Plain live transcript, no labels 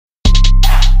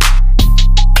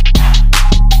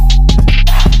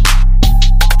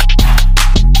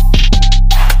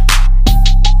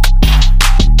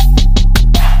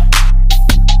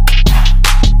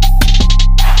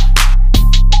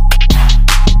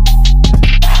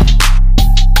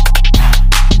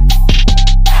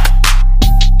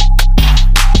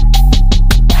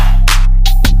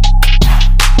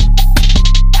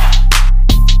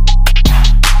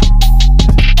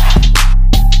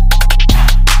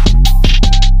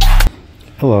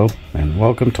Hello and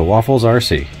welcome to Waffles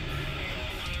RC.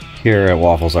 Here at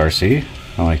Waffles RC,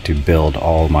 I like to build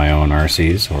all my own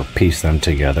RCs or piece them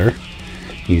together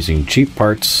using cheap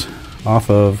parts off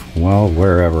of, well,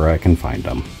 wherever I can find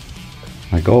them.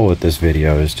 My goal with this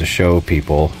video is to show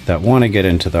people that want to get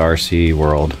into the RC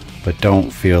world but don't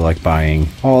feel like buying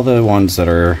all the ones that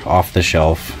are off the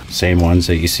shelf, same ones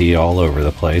that you see all over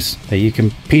the place, that you can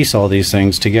piece all these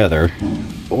things together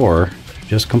or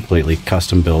just completely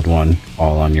custom build one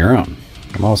all on your own.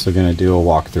 I'm also going to do a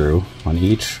walkthrough on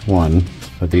each one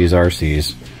of these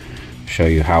RCs, show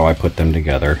you how I put them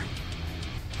together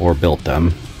or built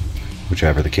them,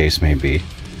 whichever the case may be.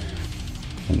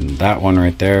 And that one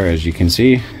right there, as you can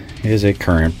see, is a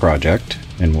current project,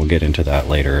 and we'll get into that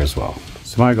later as well.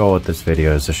 So my goal with this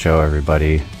video is to show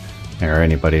everybody, or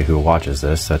anybody who watches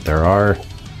this, that there are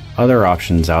other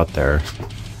options out there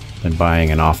than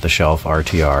buying an off-the-shelf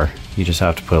RTR. You just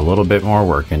have to put a little bit more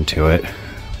work into it,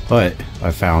 but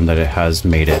I found that it has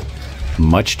made it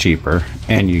much cheaper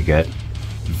and you get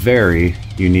very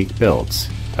unique builds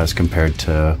as compared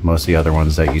to most of the other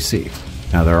ones that you see.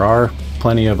 Now there are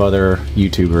plenty of other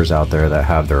YouTubers out there that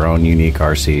have their own unique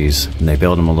RCs and they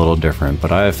build them a little different,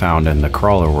 but I have found in the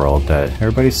crawler world that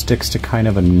everybody sticks to kind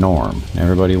of a norm.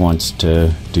 Everybody wants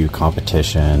to do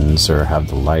competitions or have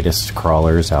the lightest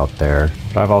crawlers out there.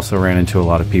 But I've also ran into a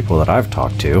lot of people that I've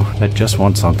talked to that just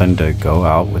want something to go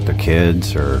out with their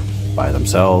kids or by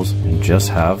themselves and just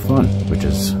have fun, which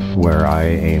is where I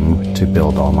aim to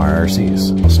build all my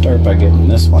RCs. I'll start by getting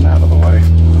this one out of the way.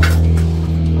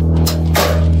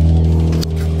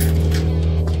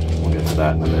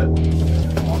 That in a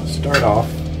bit. I want to start off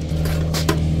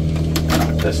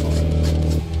with this one.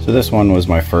 So this one was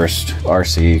my first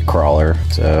RC crawler.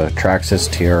 It's a Traxxas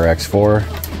TRX4.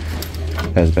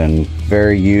 Has been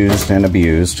very used and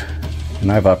abused,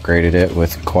 and I've upgraded it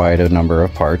with quite a number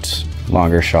of parts.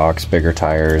 Longer shocks, bigger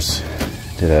tires,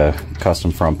 did a custom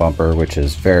front bumper, which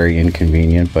is very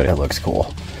inconvenient, but it looks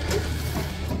cool.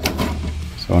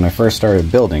 So when I first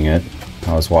started building it,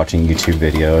 I was watching YouTube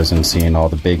videos and seeing all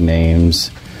the big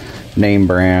names, name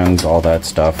brands, all that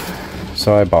stuff.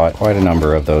 So I bought quite a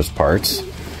number of those parts.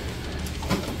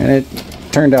 And it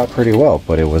turned out pretty well,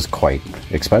 but it was quite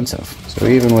expensive. So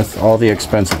even with all the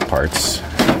expensive parts,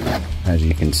 as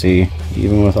you can see,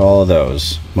 even with all of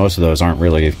those, most of those aren't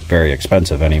really very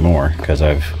expensive anymore because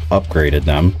I've upgraded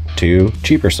them to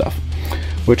cheaper stuff,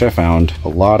 which I found a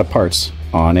lot of parts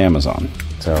on Amazon.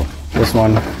 So this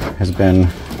one has been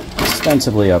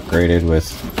extensively upgraded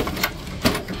with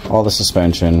all the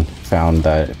suspension. Found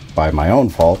that by my own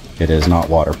fault it is not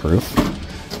waterproof,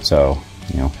 so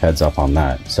heads up on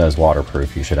that. It says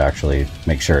waterproof, you should actually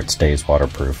make sure it stays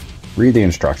waterproof. Read the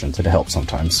instructions, it helps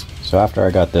sometimes. So after I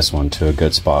got this one to a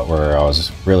good spot where I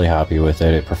was really happy with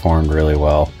it, it performed really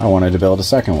well, I wanted to build a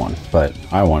second one, but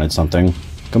I wanted something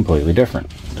completely different.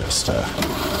 Just move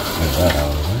that out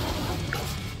of the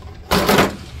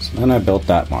way. So then I built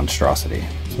that monstrosity.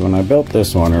 So when I built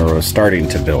this one, or was starting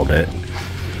to build it,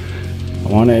 I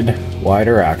wanted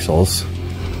wider axles,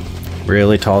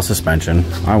 really tall suspension.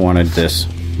 I wanted this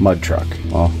mud truck.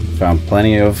 Well, found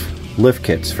plenty of lift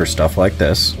kits for stuff like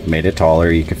this. Made it taller,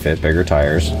 you could fit bigger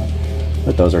tires,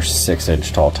 but those are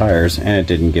 6-inch tall tires and it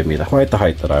didn't give me quite the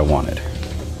height that I wanted.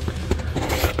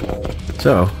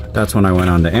 So that's when I went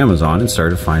on to Amazon and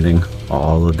started finding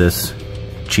all of this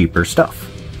cheaper stuff.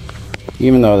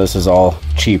 Even though this is all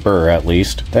cheaper, at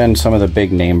least, than some of the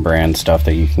big name brand stuff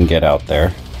that you can get out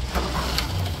there,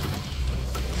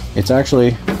 it's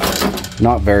actually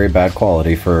not very bad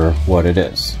quality for what it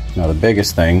is. Now the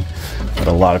biggest thing that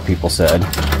a lot of people said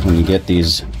when you get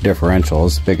these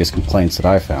differentials, the biggest complaints that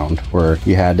I found were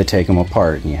you had to take them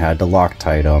apart and you had to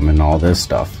locktite them and all this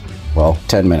stuff. Well,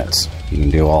 10 minutes, you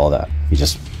can do all of that. You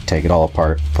just take it all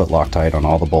apart, put Loctite on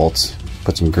all the bolts,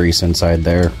 put some grease inside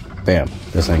there, bam.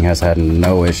 This thing has had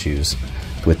no issues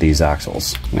with these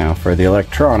axles. Now for the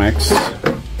electronics,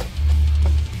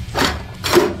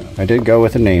 I did go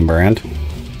with a name brand.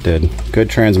 Did good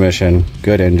transmission,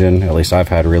 good engine, at least I've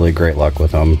had really great luck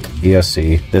with them.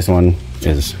 ESC, this one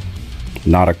is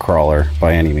not a crawler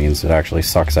by any means, it actually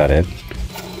sucks at it.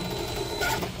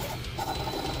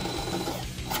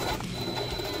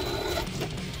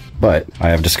 But I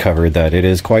have discovered that it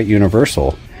is quite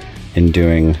universal in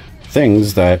doing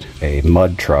things that a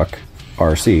mud truck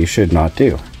RC should not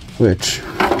do, which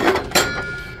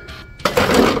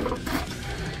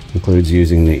includes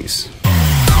using these.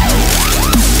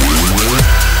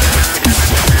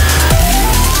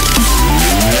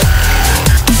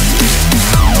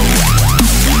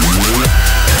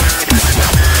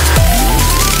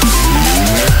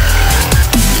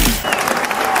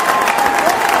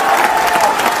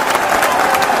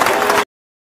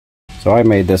 So I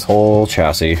made this whole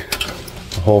chassis,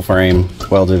 the whole frame,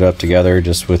 welded up together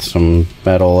just with some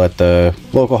metal at the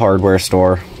local hardware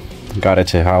store. Got it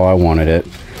to how I wanted it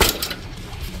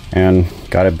and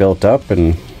got it built up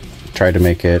and tried to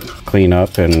make it clean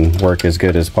up and work as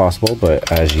good as possible,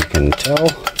 but as you can tell,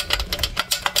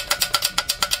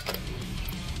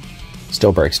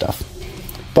 still breaks stuff.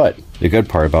 But the good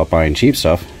part about buying cheap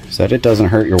stuff is that it doesn't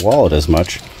hurt your wallet as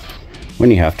much when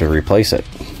you have to replace it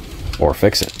or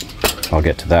fix it. I'll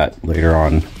get to that later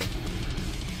on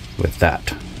with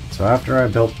that. So after I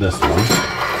built this one,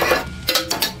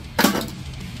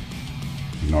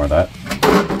 ignore that.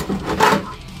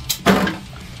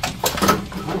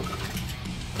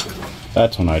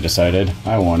 That's when I decided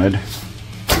I wanted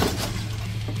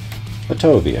a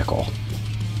tow vehicle.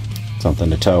 Something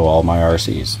to tow all my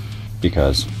RCs.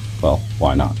 Because, well,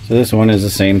 why not? So this one is the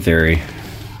same theory.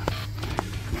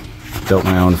 Built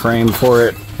my own frame for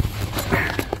it.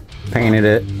 Painted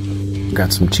it.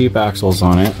 Got some cheap axles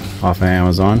on it off of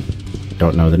Amazon.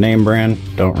 Don't know the name brand.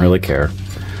 Don't really care.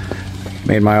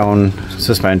 Made my own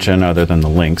suspension other than the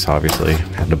links, obviously.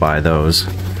 Had to buy those.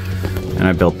 And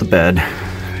I built the bed.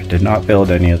 Did not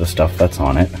build any of the stuff that's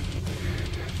on it.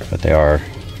 But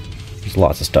there's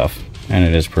lots of stuff. And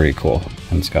it is pretty cool.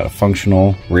 And it's got a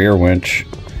functional rear winch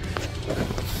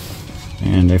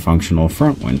and a functional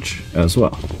front winch as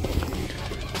well.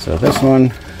 So this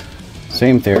one,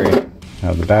 same theory.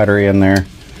 Have the battery in there.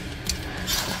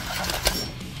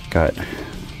 Got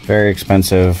very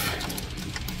expensive,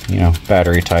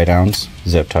 battery tie downs,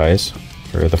 zip ties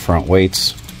for the front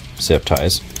weights, zip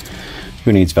ties.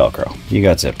 Who needs Velcro? You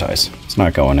got zip ties. It's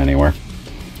not going anywhere.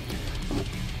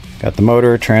 Got the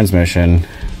motor, transmission.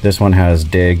 This one has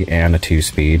dig and a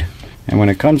 2-speed. And when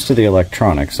it comes to the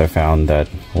electronics, I found that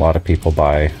a lot of people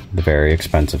buy the very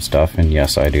expensive stuff. And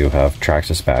yes, I do have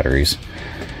Traxxas batteries.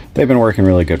 They've been working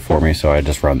really good for me, so I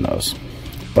just run those.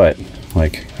 But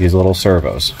like these little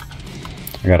servos,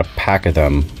 I got a pack of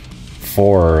them,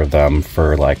 4 of them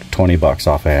for like 20 bucks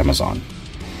off of Amazon.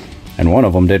 And one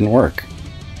of them didn't work.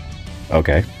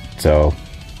 Okay, so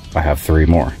I have 3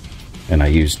 more. And I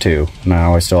used 2.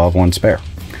 Now I still have 1 spare.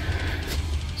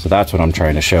 So that's what I'm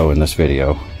trying to show in this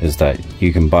video, is that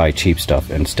you can buy cheap stuff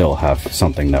and still have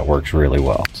something that works really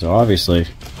well. So obviously,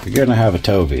 if you're gonna have a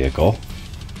tow vehicle,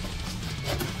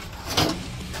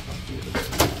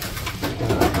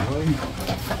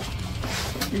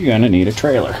 you're gonna need a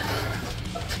trailer.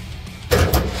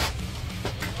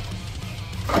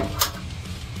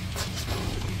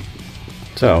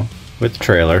 So, with the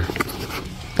trailer,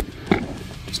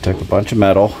 just took a bunch of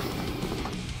metal,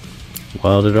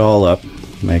 welded it all up,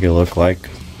 make it look like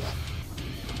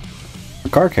a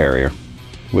car carrier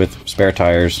with spare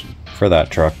tires for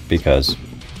that truck, because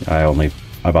I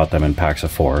bought them in packs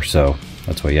of 4, so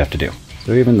that's what you have to do.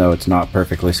 So even though it's not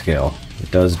perfectly scale, it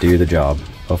does do the job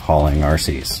of hauling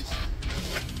RCs,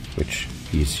 which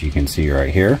you can see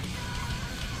right here.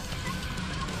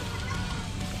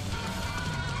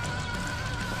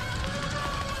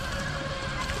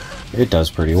 It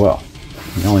does pretty well.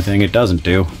 The only thing it doesn't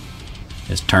do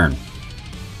is turn.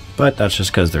 But that's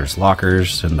just because there's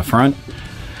lockers in the front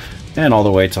and all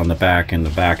the weight's on the back, and the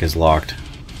back is locked.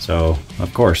 So,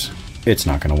 of course, it's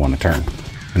not going to want to turn.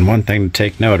 And one thing to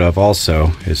take note of also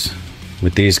is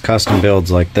with these custom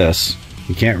builds like this,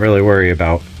 you can't really worry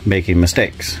about making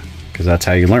mistakes, because that's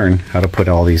how you learn how to put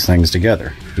all these things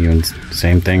together. Even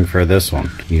same thing for this one.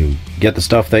 You get the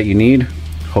stuff that you need,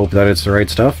 hope that it's the right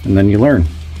stuff, and then you learn.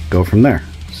 Go from there.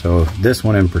 So this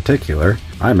one in particular,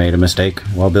 I made a mistake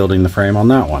while building the frame on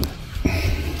that one.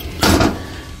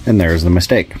 And there's the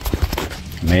mistake.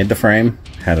 Made the frame,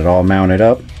 had it all mounted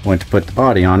up, went to put the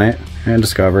body on it, and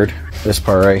discovered this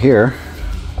part right here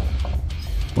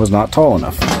was not tall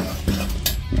enough.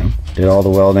 Did all the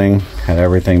welding, had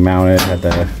everything mounted, had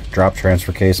the drop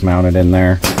transfer case mounted in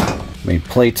there, made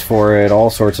plates for it, all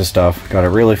sorts of stuff, got it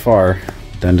really far,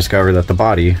 then discovered that the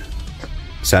body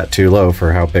sat too low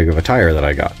for how big of a tire that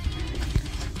I got.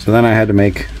 So then I had to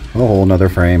make a whole nother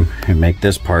frame and make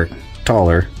this part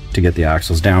taller to get the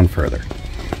axles down further.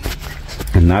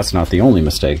 And that's not the only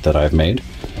mistake that I've made.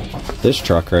 This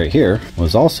truck right here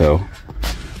was also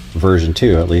version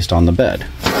 2, at least on the bed.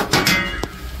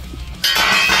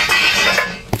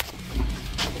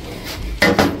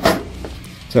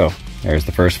 So there's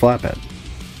the first flatbed.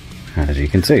 As you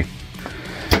can see,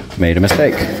 made a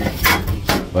mistake,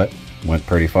 but went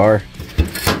pretty far.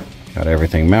 Got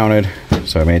everything mounted.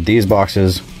 So I made these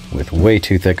boxes with way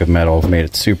too thick of metal, made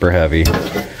it super heavy,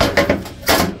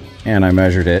 and I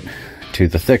measured it to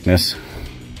the thickness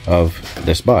of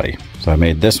this body. So I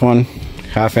made this one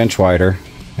 1/2 inch wider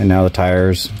and now the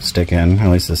tires stick in. At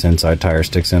least this inside tire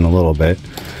sticks in a little bit.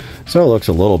 So it looks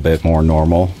a little bit more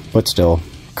normal, but still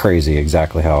crazy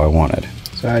exactly how I wanted.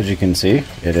 So as you can see,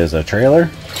 it is a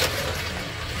trailer.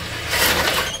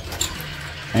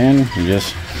 And you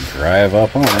just drive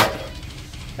up on it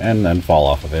and then fall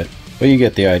off of it. But you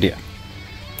get the idea.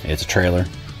 It's a trailer,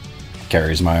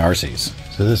 carries my RCs.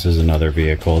 So this is another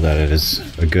vehicle that it is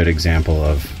a good example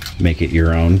of make it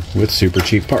your own with super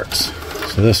cheap parts.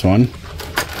 So this one,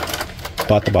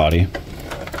 bought the body.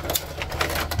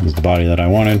 It was the body that I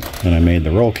wanted. Then I made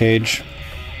the roll cage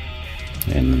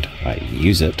and I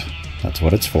use it. That's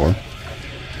what it's for.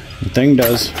 The thing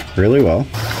does really well.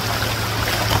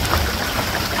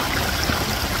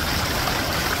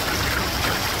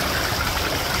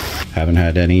 Haven't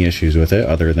had any issues with it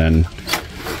other than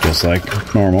just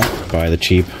like normal. Buy the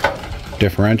cheap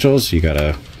differentials. You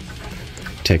gotta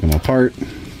take them apart,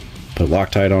 put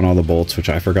Loctite on all the bolts, which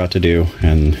I forgot to do,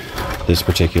 and this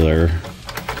particular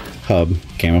hub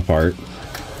came apart.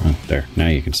 Oh, there, now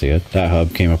you can see it. That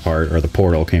hub came apart, or the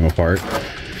portal came apart.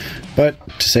 But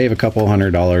to save a couple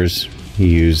 $100, you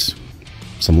use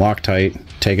some Loctite,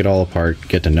 take it all apart,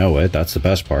 get to know it. That's the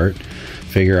best part.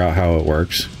 Figure out how it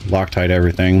works, Loctite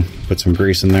everything, put some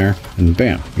grease in there, and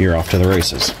bam, you're off to the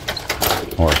races.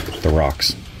 Or the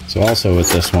rocks. So also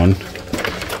with this one,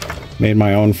 made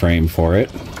my own frame for it.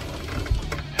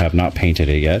 Have not painted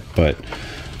it yet, but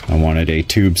I wanted a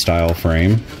tube style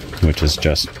frame, which is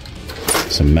just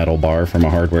some metal bar from a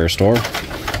hardware store.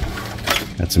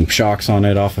 Got some shocks on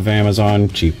it off of Amazon,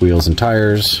 cheap wheels and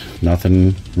tires,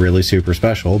 nothing really super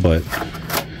special, but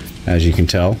as you can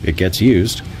tell, it gets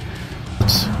used.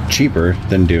 It's cheaper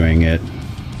than doing it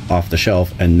off the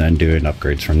shelf and then doing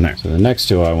upgrades from there. So the next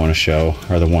two I want to show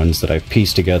are the ones that I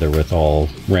pieced together with all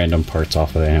random parts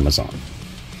off of Amazon.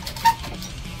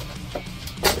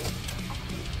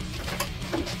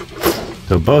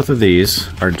 So both of these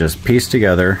are just pieced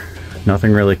together,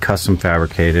 nothing really custom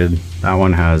fabricated. That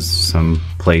one has some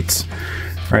plates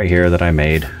right here that I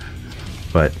made,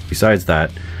 but besides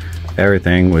that,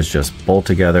 everything was just bolt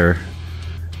together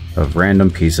of random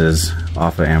pieces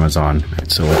off of Amazon.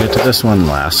 So we'll get to this one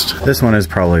last. This one is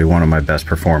probably one of my best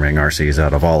performing RCs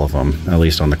out of all of them, at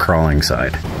least on the crawling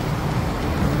side.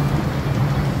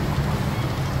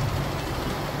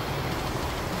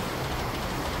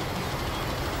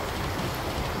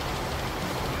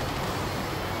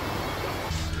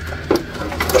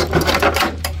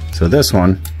 So this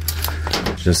one,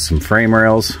 just some frame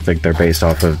rails. I think they're based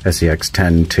off of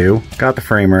SEX-10-2. Got the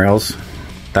frame rails.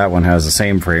 That one has the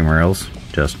same frame rails,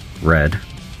 just red.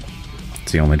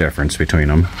 It's the only difference between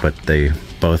them, but they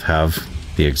both have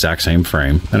the exact same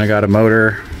frame. Then I got a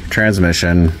motor,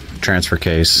 transmission, transfer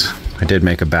case. I did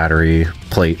make a battery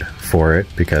plate for it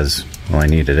because, well, I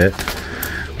needed it.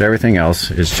 But everything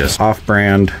else is just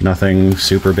off-brand, nothing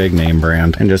super big name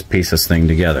brand, and just piece this thing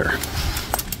together.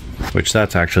 Which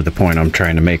that's actually the point I'm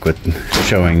trying to make with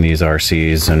showing these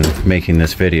RCs and making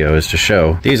this video, is to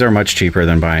show these are much cheaper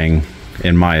than buying,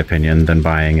 in my opinion, than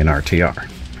buying an RTR.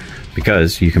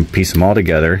 Because you can piece them all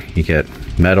together. You get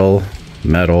metal,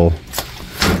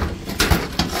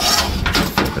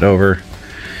 flip it over,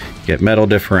 you get metal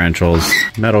differentials,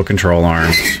 metal control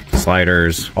arms,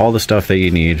 sliders, all the stuff that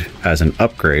you need as an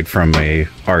upgrade from a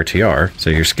RTR. So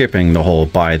you're skipping the whole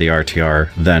buy the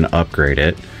RTR, then upgrade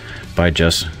it by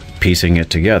just piecing it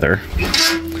together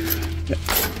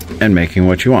and making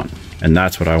what you want. And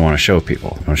that's what I want to show people.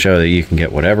 I want to show that you can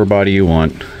get whatever body you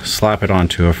want, slap it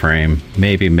onto a frame,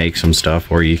 maybe make some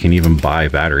stuff, or you can even buy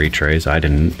battery trays. I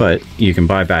didn't, but you can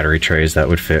buy battery trays that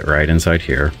would fit right inside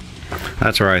here.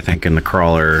 That's where I think in the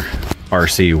crawler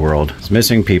RC world, it's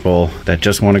missing people that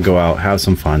just want to go out, have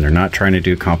some fun. They're not trying to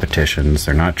do competitions.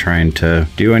 They're not trying to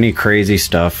do any crazy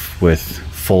stuff with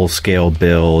full-scale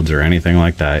builds or anything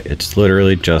like that. It's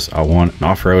literally just, I want an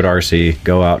off-road RC,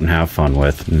 go out and have fun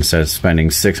with. And instead of spending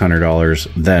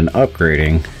 $600 then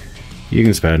upgrading, you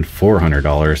can spend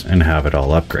 $400 and have it all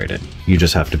upgraded. You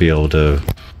just have to be able to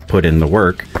put in the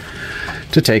work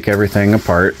to take everything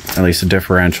apart, at least the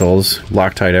differentials,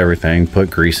 Loctite everything,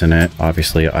 put grease in it.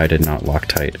 Obviously I did not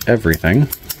Loctite everything,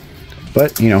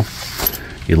 but you know,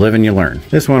 you live and you learn.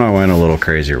 This one I went a little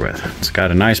crazier with. It's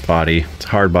got a nice body, it's a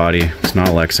hard body, it's not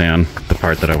Lexan. The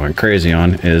part that I went crazy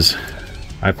on is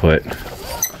I put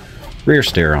rear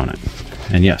steer on it.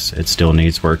 And yes, it still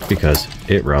needs work because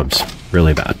it rubs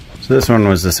really bad. So this one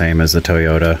was the same as the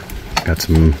Toyota. Got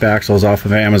some axles off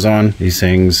of Amazon. These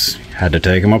things, had to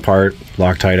take them apart,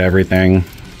 Loctite everything,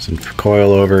 some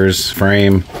coilovers,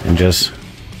 frame, and just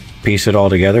piece it all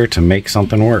together to make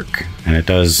something work. And it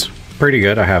does pretty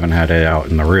good. I haven't had it out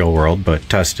in the real world, but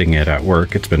testing it at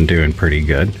work, it's been doing pretty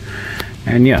good.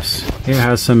 And yes, it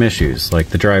has some issues, like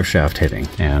the drive shaft hitting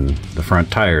and the front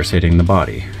tires hitting the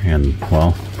body, and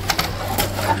well,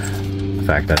 the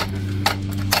fact that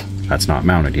that's not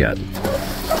mounted yet.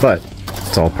 But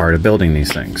it's all part of building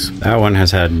these things. That one has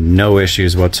had no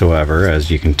issues whatsoever, as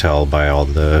you can tell by all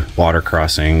the water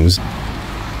crossings.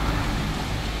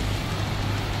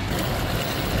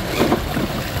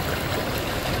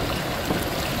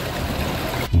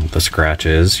 The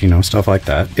scratches, you know, stuff like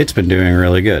that. It's been doing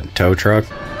really good. Tow truck,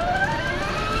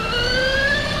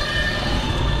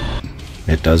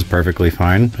 it does perfectly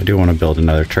fine. I do want to build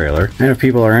another trailer, and if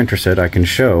people are interested, I can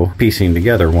show piecing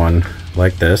together one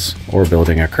like this or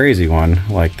building a crazy one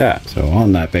like that. So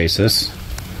on that basis,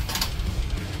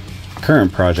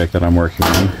 current project that I'm working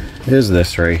on is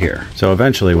this right here. So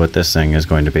eventually what this thing is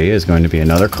going to be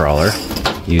another crawler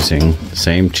using the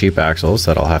same cheap axles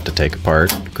that I'll have to take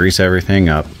apart, grease everything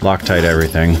up, Loctite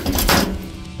everything.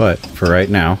 But for right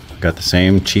now, I've got the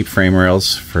same cheap frame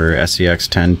rails for SCX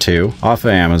 10-2 off of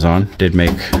Amazon. Did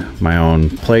make my own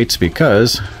plates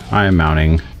because I am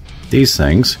mounting these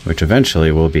things, which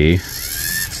eventually will be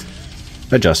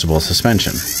adjustable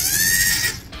suspension.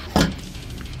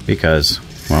 Because,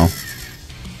 well,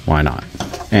 why not?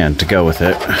 And to go with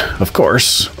it, of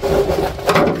course,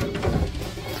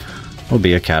 will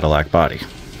be a Cadillac body.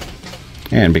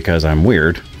 And because I'm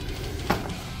weird,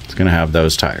 it's gonna have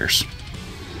those tires.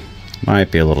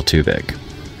 Might be a little too big,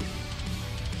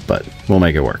 but we'll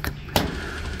make it work.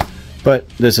 But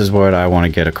this is what I want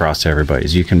to get across to everybody,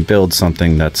 is you can build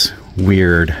something that's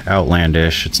weird,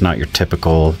 outlandish, it's not your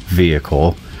typical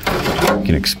vehicle. You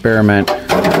can experiment,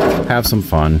 have some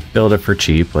fun, build it for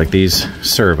cheap. Like these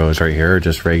servos right here are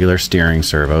just regular steering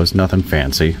servos, nothing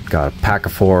fancy. Got a pack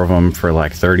of 4 of them for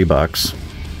like 30 bucks.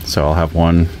 So I'll have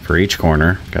one for each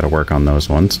corner. Got to work on those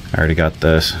ones. I already got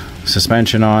the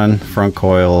suspension on, front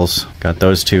coils, got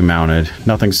those 2 mounted.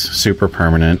 Nothing's super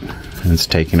permanent, and it's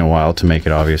taking a while to make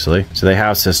it, obviously. So they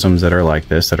have systems that are like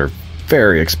this that are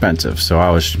very expensive, so I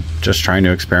was just trying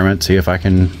to experiment, see if I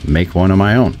can make one of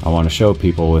my own. I want to show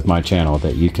people with my channel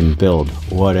that you can build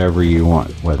whatever you want,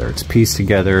 whether it's pieced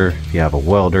together. If you have a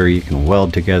welder, you can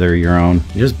weld together your own.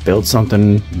 You just build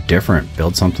something different,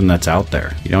 build something that's out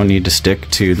there. You don't need to stick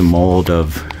to the mold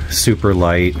of super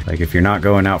light. Like if you're not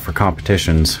going out for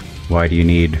competitions, why do you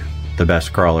need the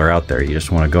best crawler out there? You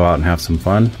just want to go out and have some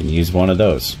fun, you can use one of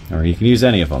those, or you can use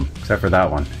any of them except for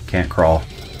that one. Can't crawl.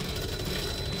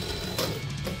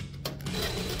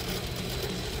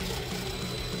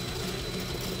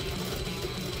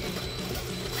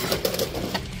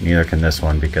 Neither can this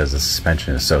one because the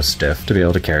suspension is so stiff to be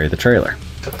able to carry the trailer.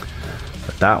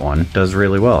 But that one does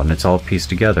really well, and it's all pieced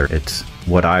together. It's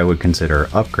what I would consider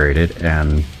upgraded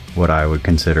and what I would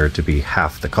consider to be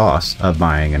half the cost of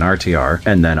buying an RTR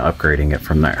and then upgrading it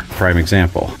from there. Prime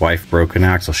example, wife broke an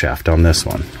axle shaft on this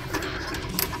one.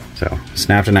 So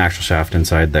snapped an axle shaft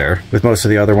inside there. With most of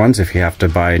the other ones, if you have to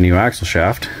buy a new axle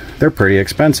shaft, they're pretty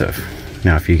expensive.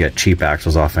 Now if you get cheap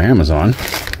axles off of Amazon,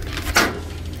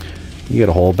 you get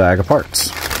a whole bag of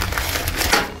parts.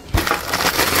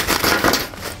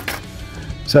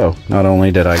 So not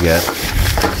only did I get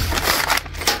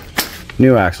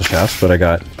new axle shafts, but I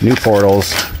got new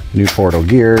portals, new portal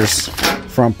gears,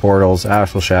 front portals,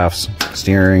 axle shafts,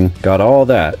 steering, got all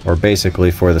that, or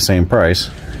basically for the same price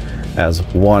as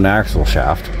one axle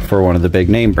shaft for one of the big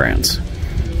name brands.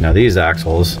 Now these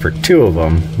axles, for 2 of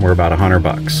them, were about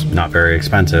 $100. Not very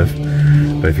expensive.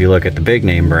 But if you look at the big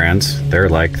name brands, they're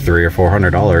like $300 or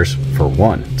 $400 for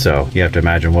one. So you have to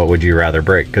imagine, what would you rather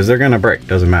break? Because they're gonna break,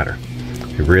 doesn't matter.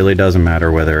 It really doesn't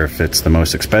matter whether if it's the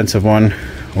most expensive one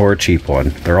or a cheap one,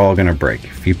 they're all gonna break.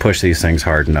 If you push these things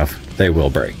hard enough, they will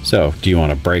break. So do you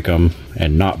wanna break them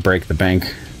and not break the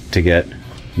bank to get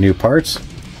new parts?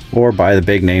 Or buy the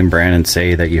big name brand and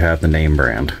say that you have the name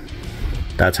brand?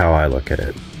 That's how I look at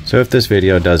it. So if this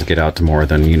video does get out to more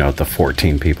than, you know, the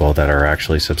 14 people that are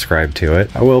actually subscribed to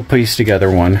it, I will piece together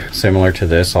one similar to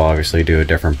this. I'll obviously do a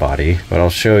different body, but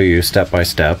I'll show you step by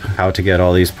step how to get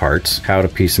all these parts, how to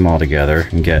piece them all together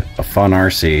and get a fun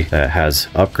RC that has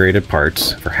upgraded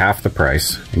parts for half the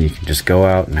price, and you can just go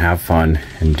out and have fun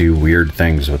and do weird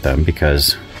things with them,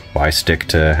 because why stick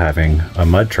to having a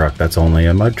mud truck that's only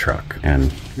a mud truck,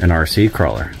 and an RC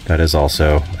crawler that is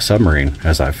also a submarine,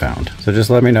 as I've found. So just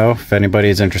let me know if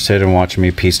anybody's interested in watching me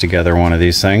piece together one of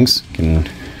these things. I can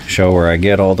show where I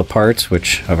get all the parts,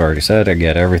 which I've already said I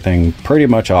get everything pretty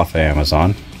much off of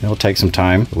Amazon. It'll take some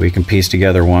time, but we can piece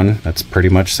together one that's pretty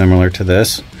much similar to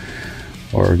this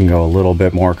or we can go a little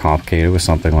bit more complicated with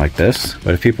something like this.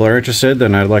 But if people are interested,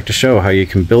 then I'd like to show how you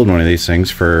can build one of these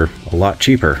things for a lot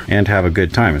cheaper and have a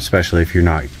good time, especially if you're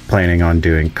not planning on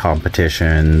doing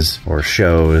competitions or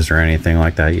shows or anything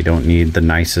like that. You don't need the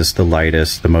nicest, the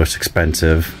lightest, the most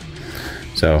expensive.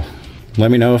 So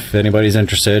let me know if anybody's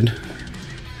interested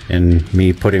in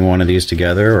me putting one of these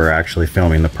together, or actually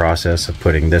filming the process of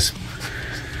putting this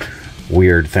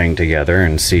weird thing together,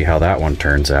 and see how that one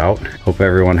turns out. Hope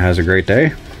everyone has a great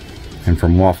day. And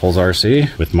from Waffles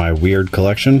RC, with my weird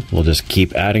collection, we'll just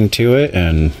keep adding to it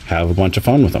and have a bunch of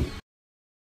fun with them.